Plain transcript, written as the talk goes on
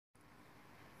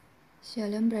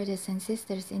Shalom, brothers and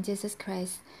sisters in Jesus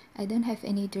Christ. I don't have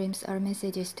any dreams or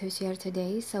messages to share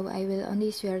today, so I will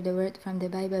only share the word from the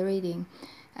Bible reading.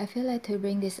 I feel like to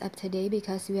bring this up today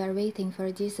because we are waiting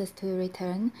for Jesus to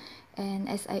return, and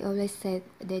as I always said,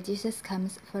 that Jesus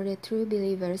comes for the true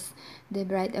believers, the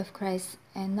bride of Christ,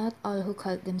 and not all who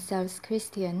call themselves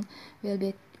Christian will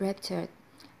be raptured.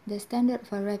 The standard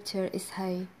for rapture is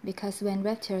high, because when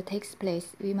rapture takes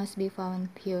place, we must be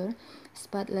found pure,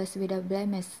 spotless, without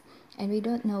blemish, and we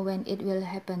don't know when it will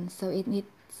happen, so it needs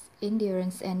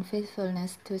endurance and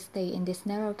faithfulness to stay in this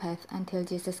narrow path until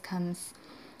Jesus comes.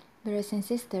 Brothers and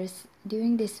sisters,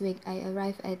 during this week I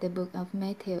arrived at the book of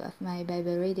Matthew of my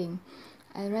Bible reading.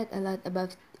 I read a lot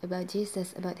about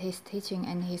Jesus, about his teaching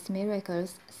and his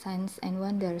miracles, signs and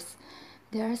wonders.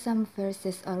 There are some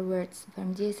verses or words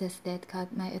from Jesus that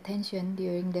caught my attention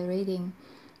during the reading.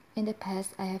 In the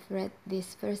past, I have read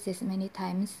these verses many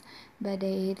times, but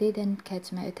they didn't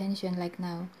catch my attention like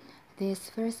now. These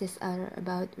verses are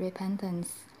about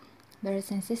repentance.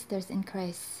 Brothers and sisters in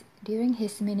Christ, during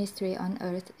his ministry on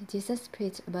earth, Jesus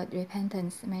preached about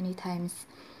repentance many times.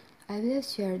 I will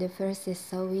share the verses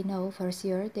so we know for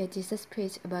sure that Jesus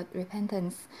preached about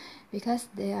repentance, because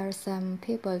there are some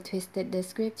people twisted the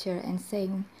scripture and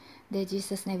saying that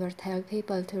Jesus never tell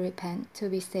people to repent to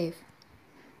be saved.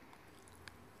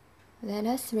 Let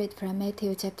us read from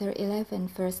Matthew chapter 11,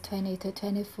 verse 20 to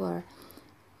 24.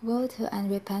 Woe to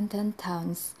unrepentant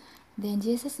towns! Then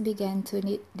Jesus began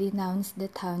to denounce the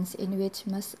towns in which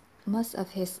most of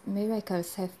his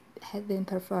miracles had been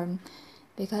performed,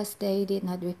 because they did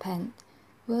not repent.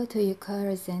 Woe to you,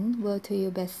 Chorazin! Woe to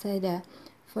you, Bethsaida!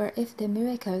 For if the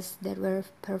miracles that were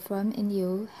performed in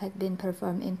you had been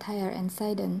performed in Tyre and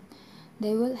Sidon,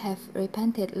 they would have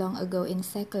repented long ago in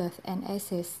sackcloth and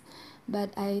ashes.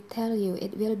 But I tell you,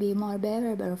 it will be more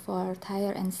bearable for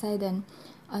Tyre and Sidon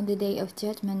on the day of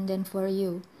judgment than for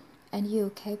you. And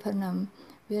you, Capernaum,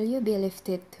 will you be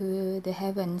lifted to the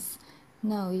heavens?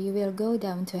 No, you will go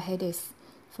down to Hades.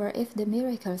 For if the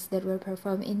miracles that were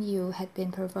performed in you had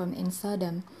been performed in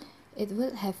Sodom, it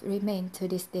would have remained to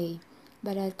this day.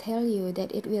 But I tell you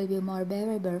that it will be more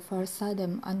bearable for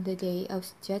Sodom on the day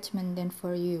of judgment than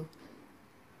for you.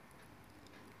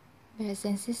 Brothers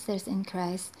and sisters in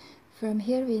Christ, from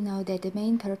here we know that the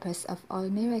main purpose of all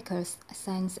miracles,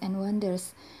 signs and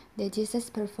wonders that Jesus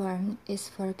performed is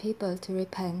for people to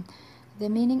repent. The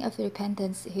meaning of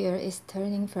repentance here is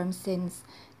turning from sins,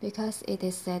 because it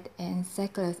is said in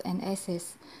sackcloth and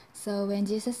ashes. So when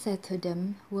Jesus said to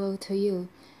them, "Woe to you,"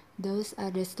 those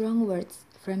are the strong words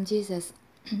from Jesus.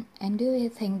 And do you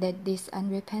think that these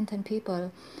unrepentant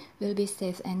people will be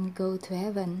saved and go to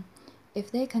heaven? If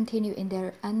they continue in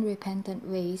their unrepentant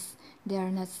ways, they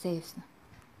are not saved.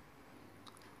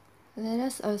 Let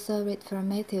us also read from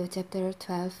Matthew chapter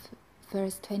 12,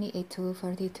 verse 28 to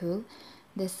 42,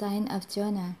 the sign of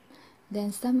Jonah.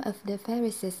 Then some of the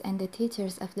Pharisees and the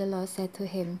teachers of the law said to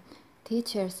him,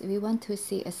 "Teachers, we want to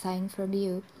see a sign from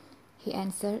you." He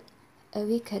answered, "A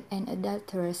wicked and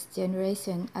adulterous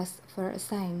generation asks for a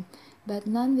sign, but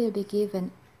none will be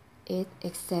given it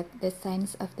except the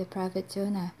signs of the prophet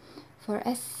Jonah. For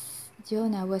as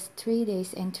Jonah was 3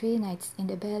 days and 3 nights in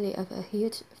the belly of a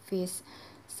huge fish,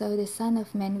 so the Son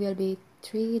of Man will be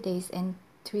 3 days and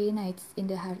 3 nights in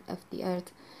the heart of the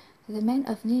earth. The men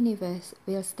of Nineveh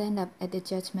will stand up at the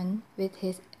judgment with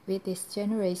this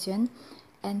generation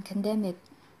and condemn it,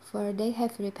 for they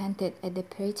have repented at the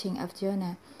preaching of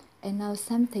Jonah, and now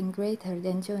something greater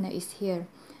than Jonah is here.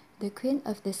 The queen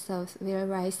of the south will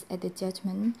rise at the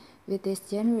judgment with this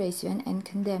generation and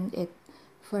condemn it,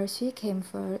 for she came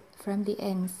from the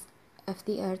ends of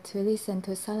the earth to listen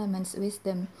to Solomon's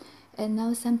wisdom, and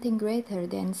now something greater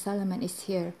than Solomon is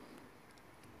here."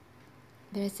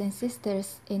 Brothers and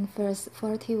sisters, in verse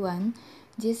 41,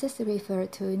 Jesus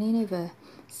referred to Nineveh,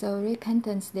 so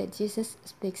repentance that Jesus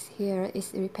speaks here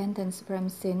is repentance from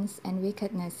sins and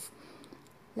wickedness.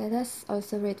 Let us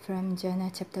also read from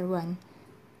Jonah chapter 1.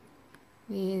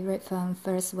 We read from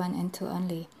verse 1 and 2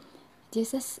 only.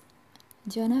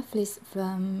 Jonah flees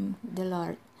from the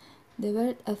Lord. The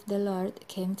word of the Lord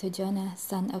came to Jonah,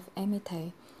 son of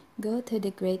Amittai. "Go to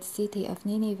the great city of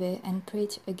Nineveh and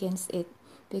preach against it,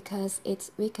 because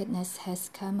its wickedness has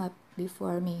come up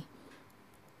before me."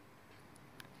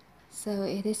 So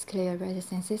it is clear,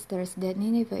 brothers and sisters, that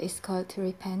Nineveh is called to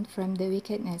repent from the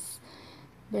wickedness.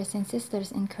 Brothers and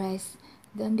sisters in Christ,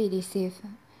 don't be deceived.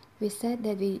 We said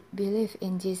that we believe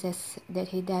in Jesus, that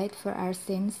he died for our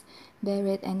sins,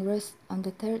 buried and rose on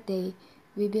the 3rd day.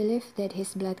 We believe that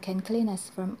his blood can clean us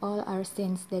from all our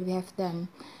sins that we have done.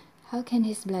 How can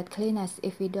his blood clean us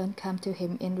if we don't come to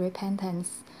him in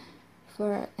repentance?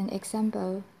 For an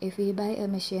example, if we buy a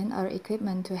machine or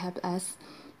equipment to help us,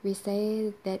 we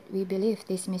say that we believe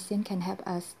this machine can help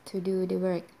us to do the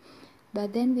work.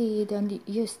 But then we don't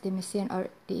use the machine or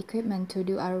the equipment to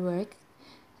do our work.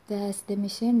 Thus, the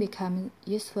machine becomes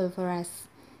useful for us.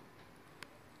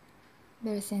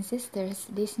 Brothers and sisters,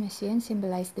 this machine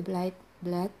symbolizes the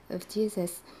blood of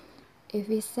Jesus. If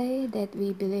we say that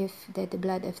we believe that the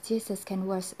blood of Jesus can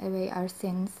wash away our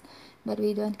sins, but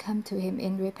we don't come to Him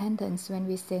in repentance when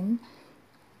we sin,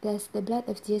 thus the blood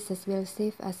of Jesus will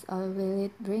save us, or will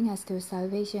it bring us to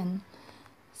salvation?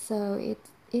 So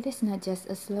it is not just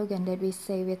a slogan that we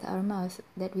say with our mouth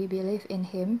that we believe in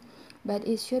Him, but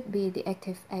it should be the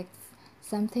active acts,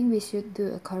 something we should do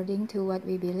according to what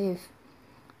we believe.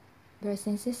 Brothers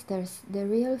and sisters, the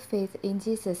real faith in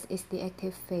Jesus is the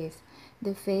active faith,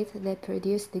 the faith that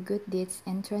produces the good deeds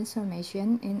and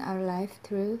transformation in our life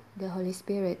through the Holy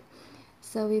Spirit.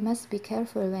 So we must be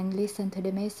careful when listen to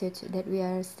the message that we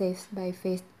are saved by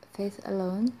faith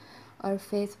alone, or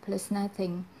faith plus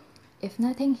nothing. If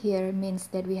nothing here means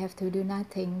that we have to do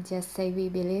nothing, just say we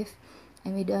believe,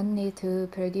 and we don't need to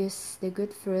produce the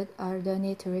good fruit, or don't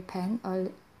need to repent, or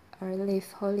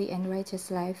live holy and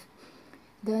righteous life,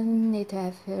 don't need to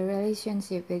have a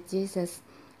relationship with Jesus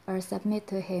or submit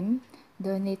to Him,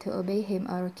 don't need to obey Him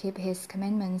or keep His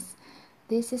commandments.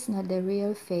 This is not the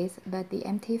real faith, but the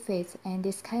empty faith, and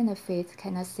this kind of faith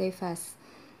cannot save us.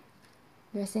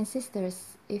 Brothers and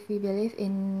sisters, if we believe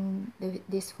in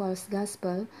this false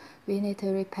gospel, we need to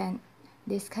repent.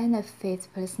 This kind of faith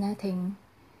plus nothing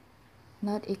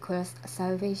not equals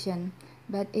salvation,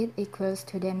 but it equals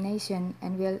to damnation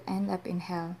and will end up in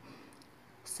hell.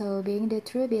 So being the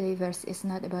true believers is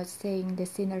not about saying the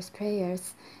sinner's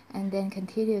prayers and then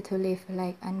continue to live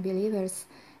like unbelievers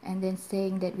and then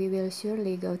saying that we will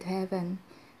surely go to heaven.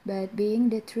 But being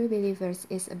the true believers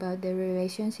is about the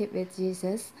relationship with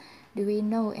Jesus. Do we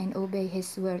know and obey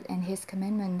His word and His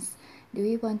commandments? Do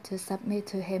we want to submit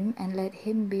to Him and let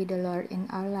Him be the Lord in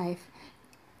our life?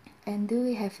 And do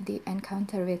we have the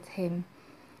encounter with Him?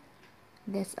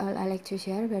 That's all I like to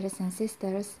share, brothers and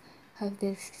sisters. Hope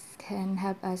this can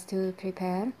help us to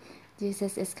prepare.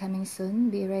 Jesus is coming soon.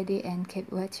 Be ready and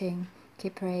keep watching.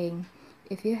 Keep praying.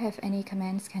 If you have any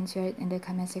comments, can share it in the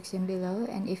comment section below.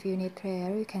 And if you need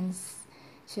prayer, you can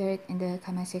share it in the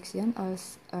comment section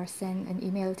or send an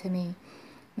email to me.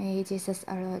 May Jesus,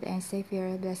 our Lord and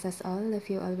Savior, bless us all. Love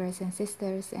you all, brothers and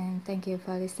sisters, and thank you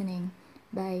for listening.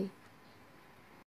 Bye.